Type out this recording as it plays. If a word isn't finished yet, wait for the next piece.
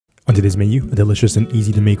On today's menu, a delicious and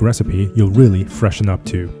easy to make recipe you'll really freshen up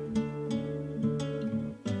to.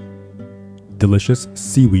 Delicious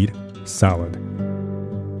seaweed salad.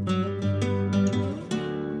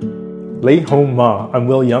 Lei Hong Ma, I'm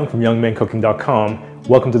Will Yeung from YoungMenCooking.com.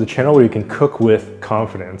 Welcome to the channel where you can cook with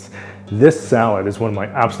confidence. This salad is one of my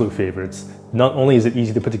absolute favorites. Not only is it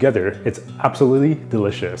easy to put together, it's absolutely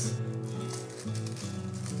delicious.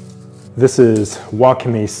 This is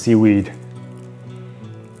Wakame Seaweed.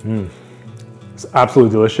 It's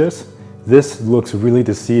absolutely delicious. This looks really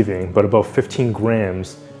deceiving, but about 15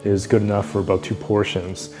 grams is good enough for about 2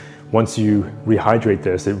 portions. Once you rehydrate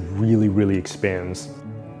this, it really expands.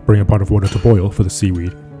 Bring a pot of water to boil for the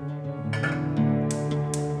seaweed.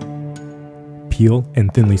 Peel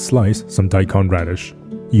and thinly slice some daikon radish.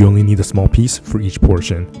 You only need a small piece for each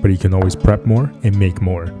portion, but you can always prep more and make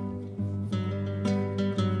more.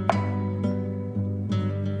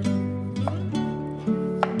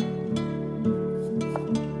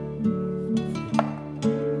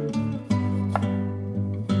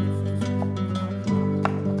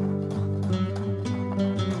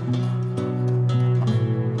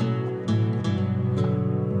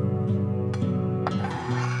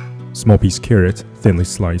 Small piece carrot, thinly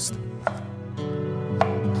sliced.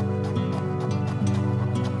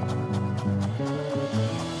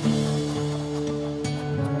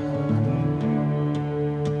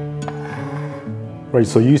 Right,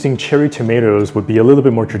 so using cherry tomatoes would be a little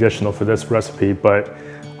bit more traditional for this recipe, but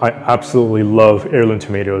I absolutely love heirloom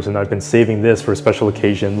tomatoes, and I've been saving this for a special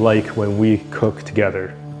occasion like when we cook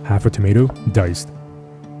together. Half a tomato, diced.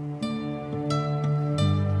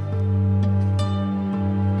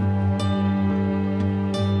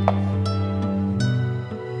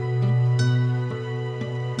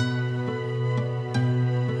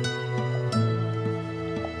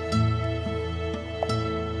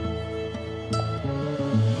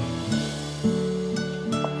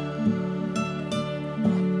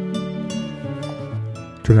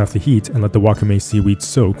 Turn off the heat and let the wakame seaweed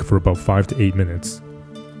soak for about 5 to 8 minutes.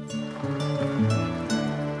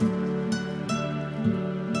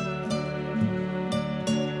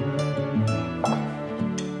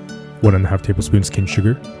 One and a half tablespoons cane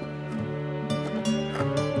sugar.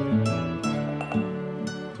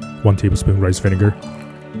 1 tablespoon rice vinegar.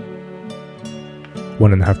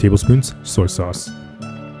 1 and a half tablespoons soy sauce.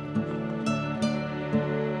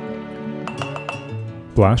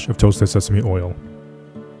 Splash of toasted sesame oil.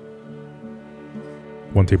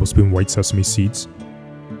 1 tablespoon white sesame seeds.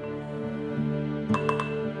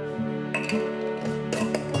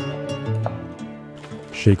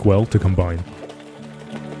 Shake well to combine.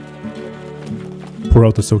 Pour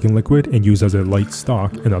out the soaking liquid and use as a light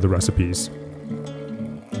stock in other recipes.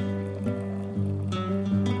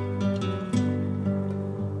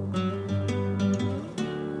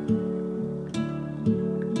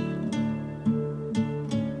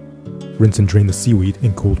 Rinse and drain the seaweed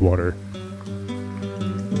in cold water.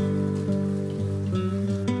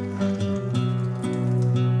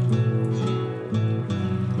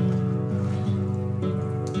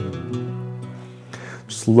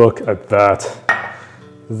 Just look at that.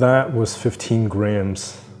 That was 15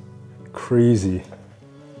 grams. Crazy.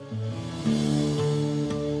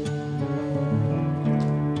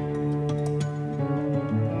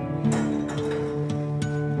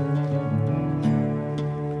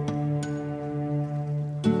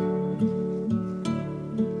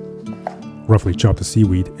 Roughly chop the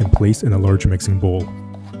seaweed and place in a large mixing bowl.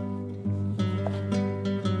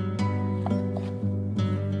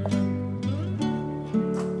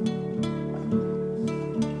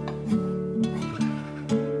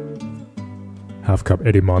 Half cup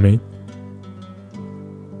edamame,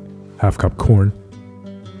 half cup corn,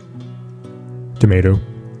 tomato.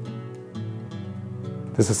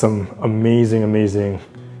 This is some amazing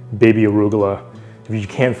baby arugula. If you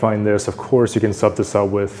can't find this, of course you can sub this out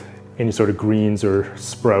with any sort of greens or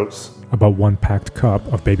sprouts. About 1 packed cup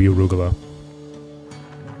of baby arugula.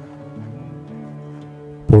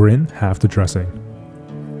 Pour in half the dressing.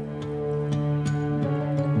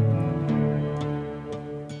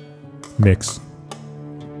 Mix.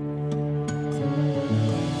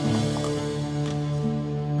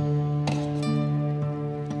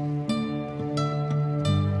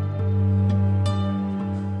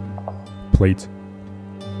 Plate.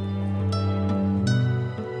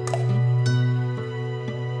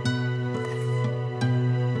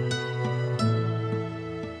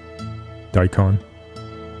 Daikon.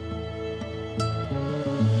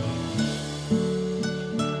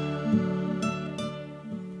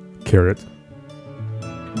 Carrot.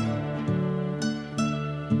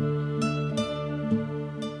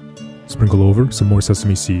 Sprinkle over some more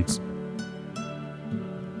sesame seeds.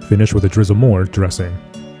 Finish with a drizzle more dressing.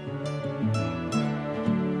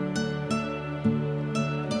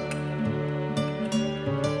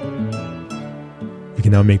 You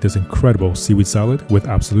can now make this incredible seaweed salad with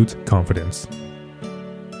absolute confidence.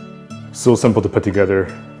 So simple to put together,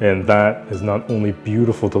 and that is not only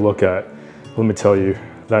beautiful to look at, let me tell you,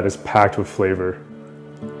 that is packed with flavor.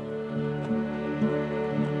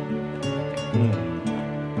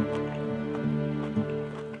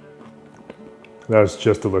 That is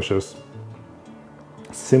just delicious.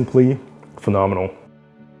 Simply phenomenal.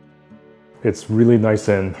 It's really nice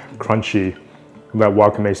and crunchy. That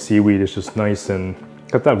Wakame seaweed is just nice and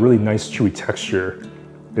got that really nice chewy texture.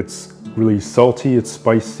 It's really salty, it's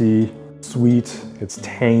spicy, sweet, it's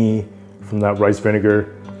tangy from that rice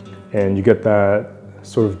vinegar, and you get that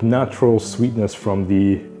sort of natural sweetness from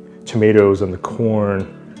the tomatoes and the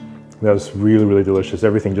corn. That's really, really delicious.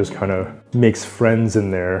 Everything just kind of makes friends in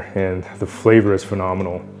there, and the flavor is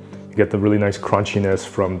phenomenal. You get the really nice crunchiness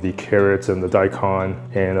from the carrots and the daikon,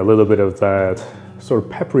 and a little bit of that sort of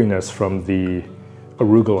pepperiness from the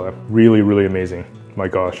arugula. Really, really amazing. My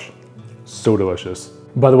gosh, so delicious.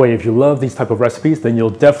 By the way, if you love these type of recipes, then you'll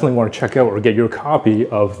definitely want to check out or get your copy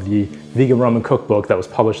of the vegan ramen cookbook that was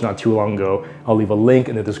published not too long ago. I'll leave a link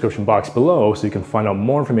in the description box below so you can find out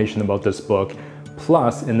more information about this book.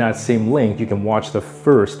 Plus, in that same link, you can watch the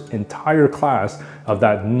first entire class of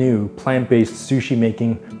that new plant-based sushi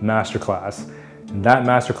making masterclass. And that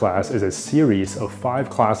masterclass is a series of 5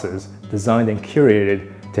 classes designed and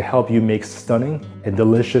curated to help you make stunning and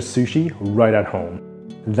delicious sushi right at home.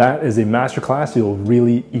 That is a masterclass you'll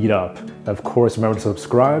really eat up. Of course, remember to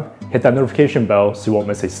subscribe, hit that notification bell so you won't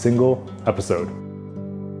miss a single episode.